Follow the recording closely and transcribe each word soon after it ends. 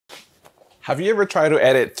Have you ever tried to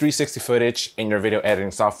edit 360 footage in your video editing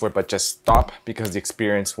software but just stop because the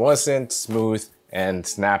experience wasn't smooth and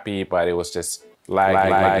snappy, but it was just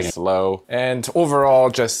laggy, slow, and overall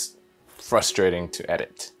just frustrating to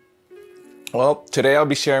edit? Well, today I'll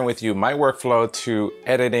be sharing with you my workflow to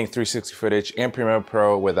editing 360 footage in Premiere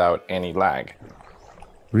Pro without any lag.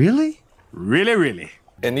 Really? Really?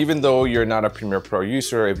 And even though you're not a Premiere Pro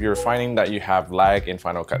user, if you're finding that you have lag in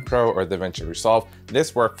Final Cut Pro or DaVinci Resolve,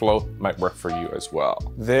 this workflow might work for you as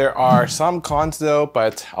well. There are some cons though,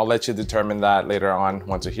 but I'll let you determine that later on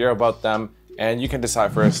once you hear about them. And you can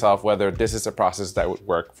decide for yourself whether this is a process that would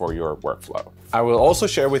work for your workflow. I will also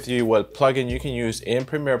share with you what plugin you can use in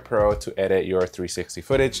Premiere Pro to edit your 360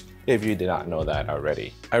 footage if you did not know that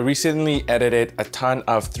already. I recently edited a ton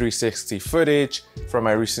of 360 footage from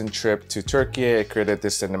my recent trip to Turkey. I created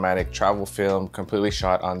this cinematic travel film completely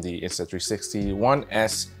shot on the Insta360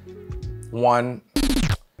 1RS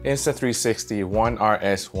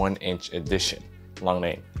 1-inch edition. Long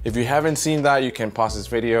name. If you haven't seen that, you can pause this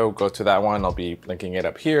video, go to that one. I'll be linking it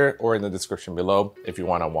up here or in the description below if you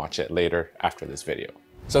want to watch it later after this video.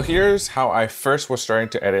 So here's how I first was starting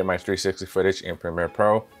to edit my 360 footage in Premiere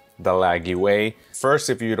Pro, the laggy way. First,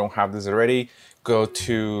 if you don't have this already, go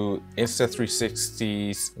to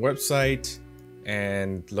Insta360's website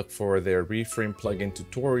and look for their Reframe Plugin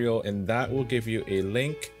tutorial, and that will give you a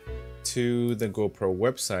link to the GoPro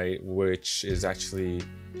website, which is actually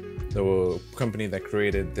the company that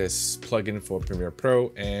created this plugin for Premiere Pro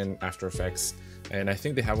and After Effects. And I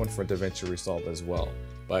think they have one for DaVinci Resolve as well.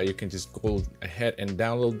 But you can just go ahead and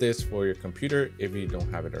download this for your computer if you don't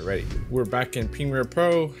have it already. We're back in Premiere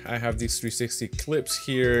Pro. I have these 360 clips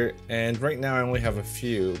here, and right now I only have a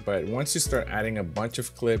few, but once you start adding a bunch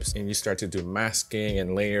of clips and you start to do masking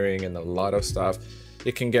and layering and a lot of stuff,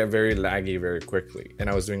 it can get very laggy very quickly. And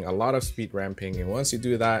I was doing a lot of speed ramping, and once you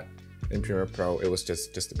do that in Premiere Pro, it was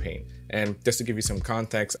just a pain. And just to give you some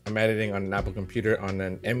context, I'm editing on an Apple computer on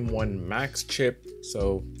an M1 Max chip,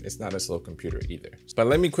 so it's not a slow computer either. But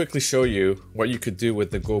let me quickly show you what you could do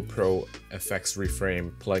with the GoPro FX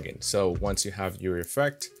Reframe plugin. So once you have your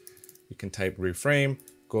effect, you can type reframe,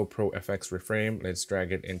 GoPro FX Reframe. Let's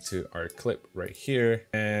drag it into our clip right here.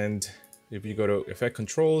 And if you go to Effect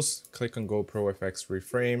Controls, click on GoPro FX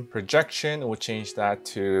Reframe Projection, we'll change that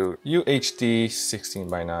to UHD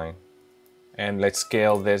 16:9. And let's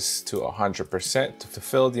scale this to 100% to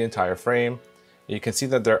fill the entire frame. You can see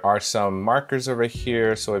that there are some markers over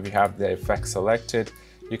here. So if you have the effect selected,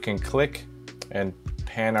 you can click and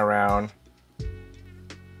pan around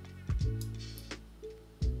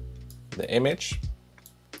the image.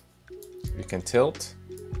 You can tilt.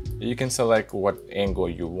 You can select what angle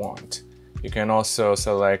you want. You can also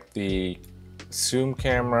select the zoom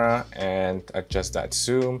camera and adjust that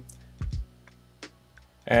zoom.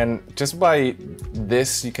 And just by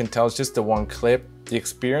this, you can tell it's just the one clip. The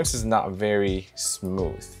experience is not very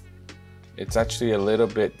smooth. It's actually a little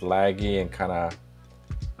bit laggy and kind of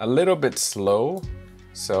a little bit slow.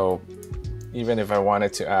 So even if I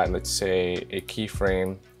wanted to add, let's say, a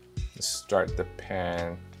keyframe, start the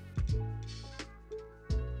pan.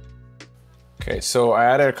 Okay, so I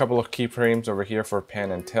added a couple of keyframes over here for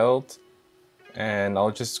pan and tilt, and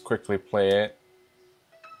I'll just quickly play it.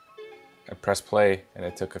 I press play and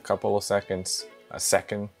it took a couple of seconds, a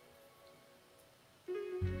second.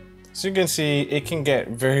 So you can see it can get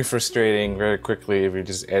very frustrating very quickly if you're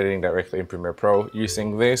just editing directly in Premiere Pro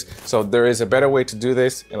using this. So there is a better way to do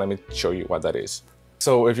this, and let me show you what that is.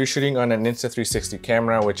 So if you're shooting on an Insta360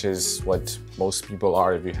 camera, which is what most people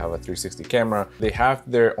are if you have a 360 camera, they have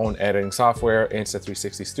their own editing software,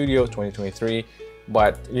 Insta360 Studio 2023,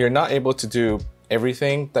 but you're not able to do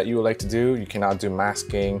everything that you would like to do. You cannot do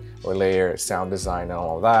masking or layer, sound design and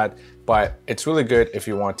all of that, but it's really good if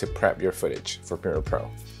you want to prep your footage for Premiere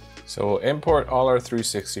Pro. So we'll import all our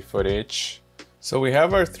 360 footage. So we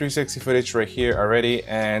have our 360 footage right here already,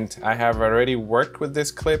 and I have already worked with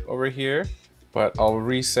this clip over here, but I'll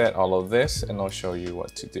reset all of this and I'll show you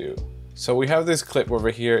what to do. So we have this clip over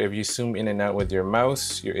here. If you zoom in and out with your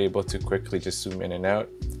mouse, you're able to quickly just zoom in and out,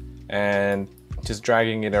 and just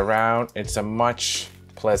dragging it around, it's a much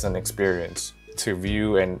pleasant experience to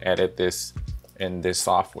view and edit this in this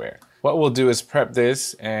software. What we'll do is prep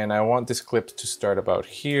this, and I want this clip to start about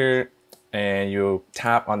here, and you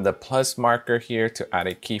tap on the plus marker here to add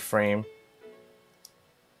a keyframe.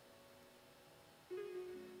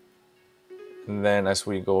 And then as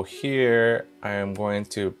we go here, I am going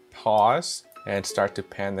to pause and start to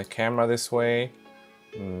pan the camera this way,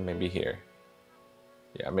 maybe here.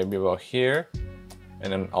 Yeah, maybe about here.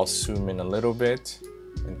 And then I'll zoom in a little bit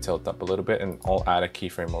and tilt up a little bit, and I'll add a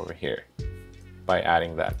keyframe over here. by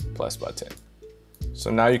adding that plus button. So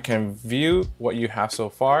now you can view what you have so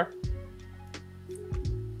far.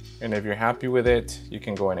 And if you're happy with it, you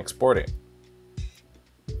can go and export it.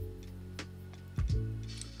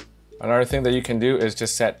 Another thing that you can do is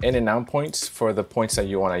just set in and out points for the points that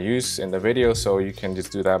you want to use in the video. So you can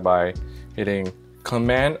just do that by hitting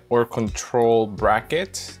Command or Control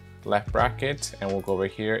bracket, left bracket, and we'll go over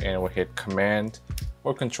here and we'll hit Command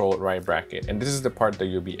or Control right bracket. And this is the part that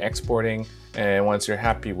you'll be exporting. And once you're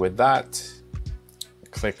happy with that,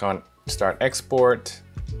 click on Start Export,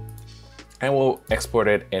 and we'll export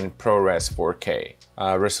it in ProRes 4K.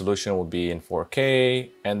 Resolution will be in 4K,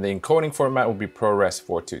 and the encoding format will be ProRes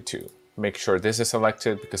 422. Make sure this is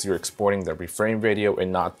selected because you're exporting the reframe video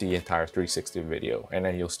and not the entire 360 video. And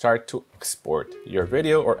then you'll start to export your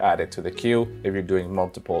video or add it to the queue if you're doing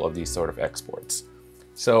multiple of these sort of exports.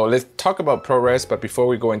 So let's talk about ProRes, but before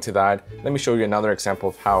we go into that, let me show you another example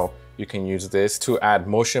of how you can use this to add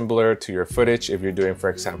motion blur to your footage if you're doing, for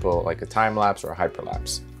example, like a time lapse or a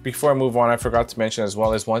hyperlapse. Before I move on, I forgot to mention as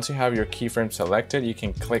well is once you have your keyframe selected, you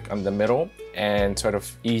can click on the middle and sort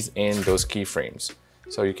of ease in those keyframes.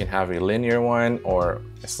 So you can have a linear one or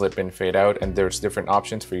a slip in, fade out, and there's different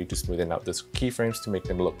options for you to smoothen out those keyframes to make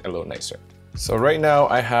them look a little nicer. So right now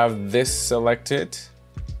I have this selected.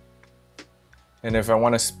 And if I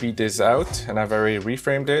want to speed this out, and I've already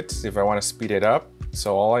reframed it, if I want to speed it up,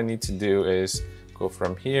 so all I need to do is go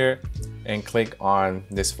from here and click on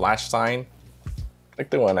this flash sign, like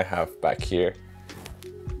the one I have back here.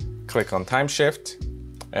 Click on time shift,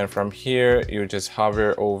 and from here you just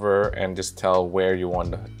hover over and just tell where you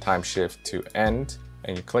want the time shift to end,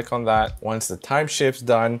 and you click on that. Once the time shift's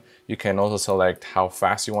done, you can also select how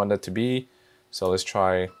fast you want it to be. So let's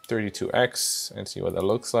try 32x and see what that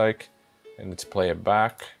looks like, and let's play it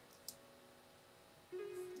back.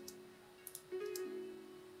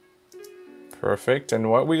 Perfect, and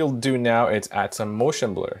what we'll do now is add some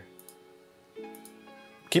motion blur.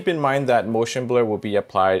 Keep in mind that motion blur will be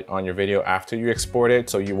applied on your video after you export it,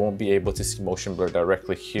 so you won't be able to see motion blur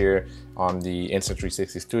directly here on the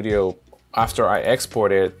Insta360 Studio. After I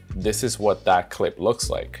export it, this is what that clip looks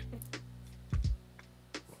like.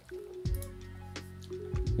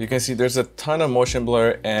 You can see there's a ton of motion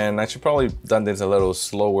blur, and I should probably done this a little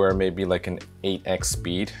slower, maybe like an 8x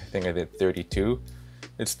speed. I think I did 32.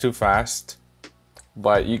 It's too fast.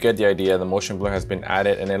 But you get the idea. The motion blur has been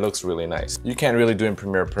added and it looks really nice. You can't really do in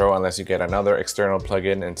Premiere Pro unless you get another external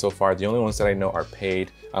plugin, and so far the only ones that I know are paid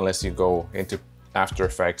unless you go into After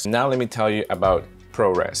Effects. Now let me tell you about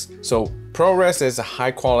ProRes. So ProRes is a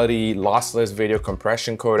high quality lossless video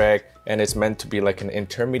compression codec, and it's meant to be like an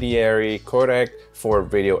intermediary codec for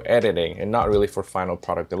video editing and not really for final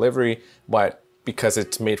product delivery. But because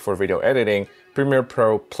it's made for video editing, Premiere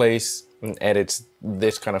Pro plays and edits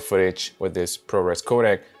this kind of footage with this ProRes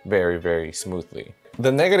codec very, very smoothly.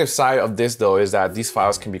 The negative side of this though is that these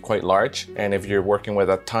files can be quite large, and if you're working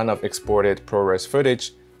with a ton of exported ProRes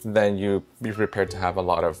footage, then you be prepared to have a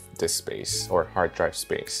lot of disk space or hard drive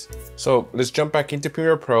space. So let's jump back into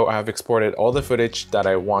Premiere Pro. I have exported all the footage that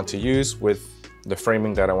I want to use with the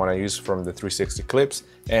framing that I want to use from the 360 clips,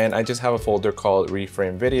 and I just have a folder called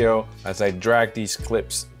Reframe Video. As I drag these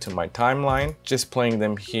clips to my timeline, just playing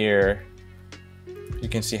them here, you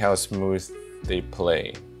can see how smooth they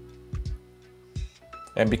play.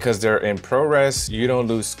 And because they're in ProRes, you don't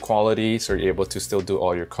lose quality, so you're able to still do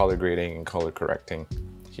all your color grading and color correcting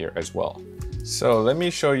here as well. So let me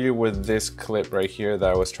show you with this clip right here that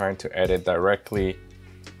I was trying to edit directly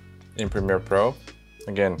in Premiere Pro.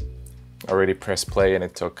 Again, I already pressed play and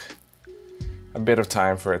it took a bit of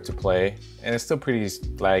time for it to play, and it's still pretty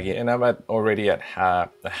laggy, and I'm already at a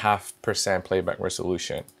 0.5% playback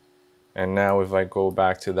resolution. And now if I go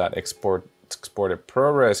back to that exported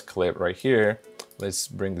ProRes clip right here, let's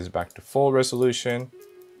bring this back to full resolution.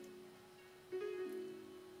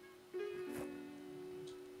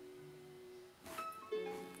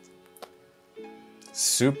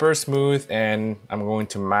 Super smooth, and I'm going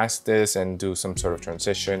to mask this and do some sort of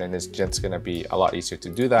transition, and it's just gonna be a lot easier to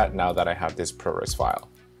do that now that I have this ProRes file.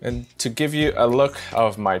 And to give you a look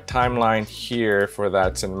of my timeline here for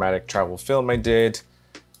that cinematic travel film I did,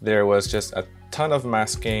 there was just a ton of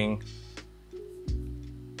masking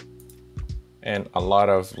and a lot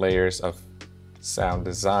of layers of sound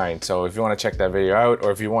design. So if you want to check that video out, or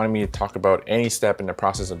if you want me to talk about any step in the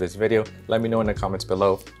process of this video, let me know in the comments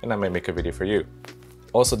below and I might make a video for you.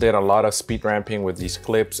 Also did a lot of speed ramping with these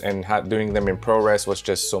clips, and doing them in ProRes was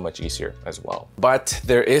just so much easier as well. But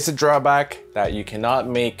there is a drawback that you cannot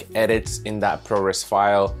make edits in that ProRes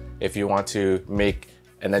file if you want to make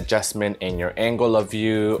an adjustment in your angle of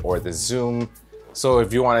view or the zoom So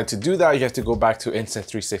if you wanted to do that, you have to go back to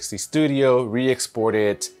Insta360 Studio, re-export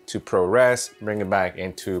it to ProRes, bring it back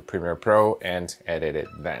into Premiere Pro and edit it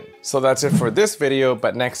then. So that's it for this video,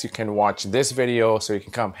 but next you can watch this video so you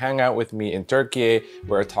can come hang out with me in Turkey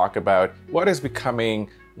where I talk about what is becoming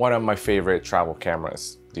one of my favorite travel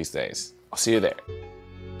cameras these days. I'll see you there.